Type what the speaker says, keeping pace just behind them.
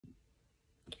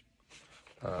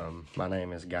My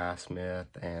name is Guy Smith,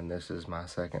 and this is my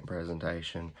second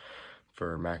presentation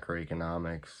for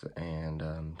Macroeconomics,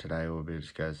 and today we'll be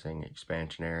discussing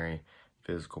expansionary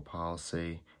fiscal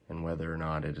policy and whether or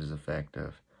not it is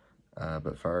effective.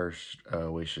 But first,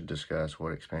 we should discuss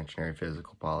what expansionary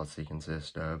fiscal policy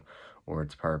consists of, or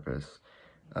its purpose.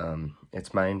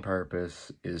 Its main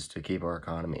purpose is to keep our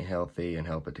economy healthy and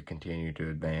help it to continue to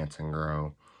advance and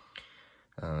grow.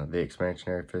 The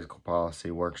expansionary fiscal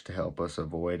policy works to help us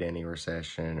avoid any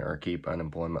recession or keep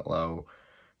unemployment low,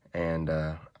 and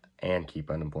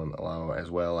keep unemployment low, as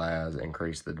well as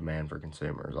increase the demand for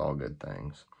consumers. All good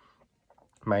things.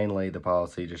 Mainly, the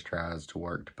policy just tries to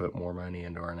work to put more money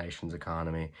into our nation's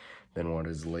economy than what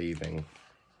is leaving.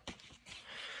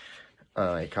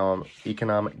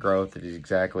 Economic growth is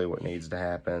exactly what needs to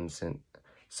happen.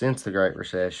 Since the Great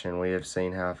Recession, we have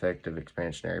seen how effective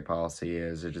expansionary policy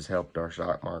is. It has helped our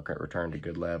stock market return to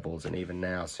good levels, and even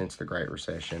now, since the Great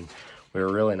Recession,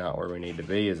 we're really not where we need to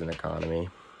be as an economy.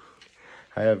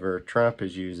 However, Trump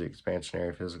has used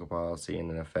expansionary fiscal policy in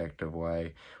an effective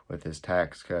way with his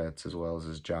tax cuts as well as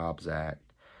his Jobs Act.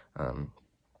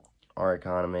 Our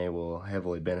economy will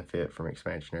heavily benefit from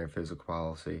expansionary fiscal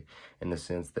policy in the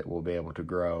sense that we'll be able to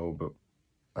grow, but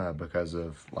because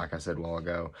of, like I said a while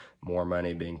ago, more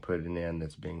money being put in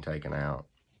that's being taken out.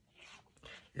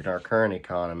 In our current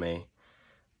economy,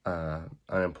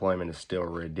 unemployment is still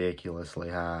ridiculously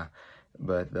high,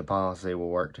 but the policy will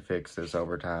work to fix this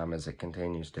over time as it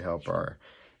continues to help our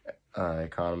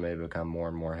economy become more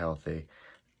and more healthy.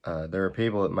 There are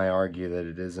people that may argue that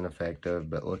it isn't effective,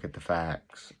 but look at the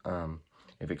facts.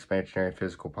 If expansionary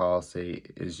fiscal policy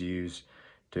is used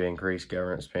to increase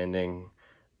government spending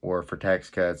or for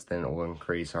tax cuts, then it will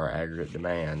increase our aggregate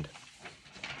demand.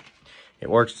 It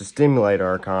works to stimulate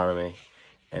our economy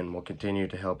and will continue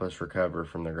to help us recover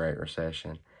from the Great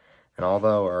Recession. And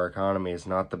although our economy is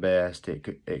not the best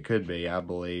it could be, I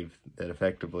believe that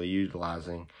effectively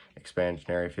utilizing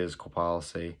expansionary fiscal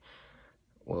policy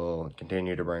will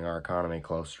continue to bring our economy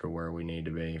closer to where we need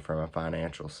to be from a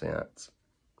financial sense.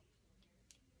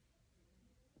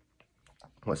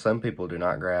 What some people do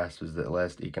not grasp is that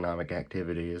less economic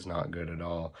activity is not good at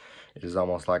all. It is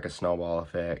almost like a snowball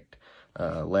effect.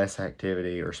 Less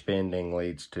activity or spending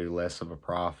leads to less of a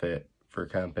profit for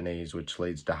companies, which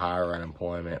leads to higher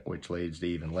unemployment, which leads to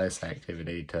even less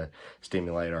activity to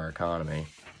stimulate our economy.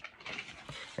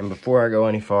 And before I go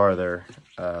any farther,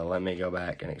 let me go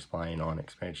back and explain on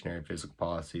expansionary fiscal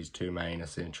policy's two main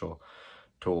essential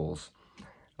tools.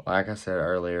 Like I said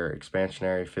earlier,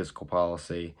 expansionary fiscal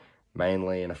policy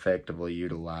mainly and effectively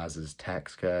utilizes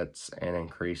tax cuts and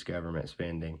increased government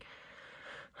spending.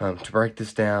 To break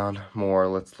this down more,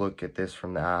 let's look at this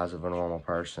from the eyes of a normal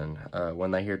person.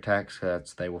 When they hear tax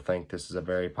cuts, they will think this is a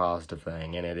very positive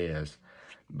thing, and it is.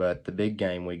 But the big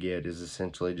gain we get is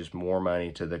essentially just more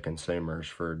money to the consumers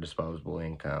for disposable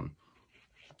income.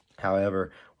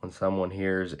 However, when someone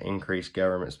hears increased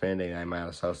government spending, they might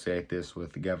associate this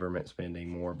with the government spending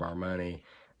more of our money,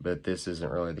 but this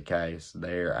isn't really the case.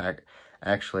 They're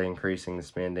actually increasing the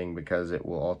spending because it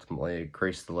will ultimately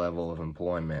increase the level of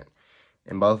employment.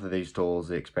 In both of these tools,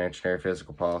 the expansionary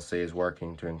fiscal policy is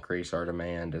working to increase our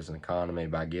demand as an economy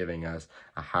by giving us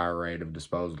a higher rate of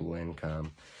disposable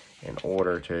income in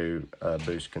order to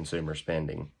boost consumer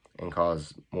spending and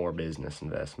cause more business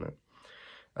investment.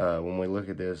 When we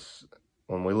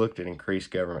looked at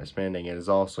increased government spending, it is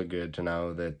also good to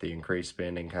know that the increased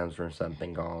spending comes from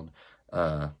something called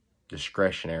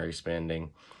discretionary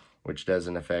spending, which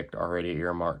doesn't affect already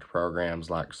earmarked programs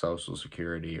like Social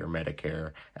Security or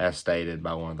Medicare, as stated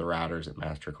by one of the writers at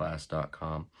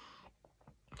masterclass.com.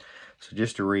 So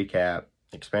just to recap,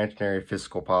 expansionary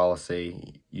fiscal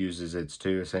policy uses its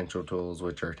two essential tools,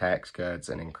 which are tax cuts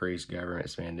and increased government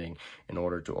spending, in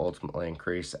order to ultimately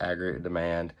increase aggregate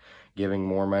demand. Giving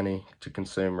more money to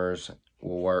consumers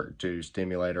will work to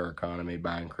stimulate our economy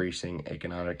by increasing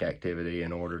economic activity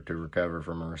in order to recover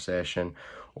from a recession,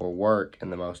 or work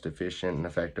in the most efficient and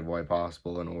effective way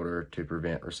possible in order to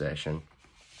prevent recession.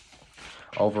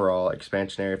 Overall,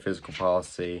 expansionary fiscal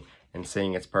policy, and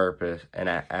seeing its purpose, and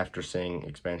after seeing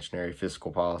expansionary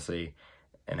fiscal policy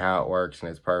and how it works and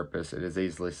its purpose, it is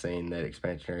easily seen that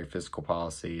expansionary fiscal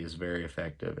policy is very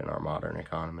effective in our modern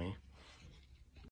economy.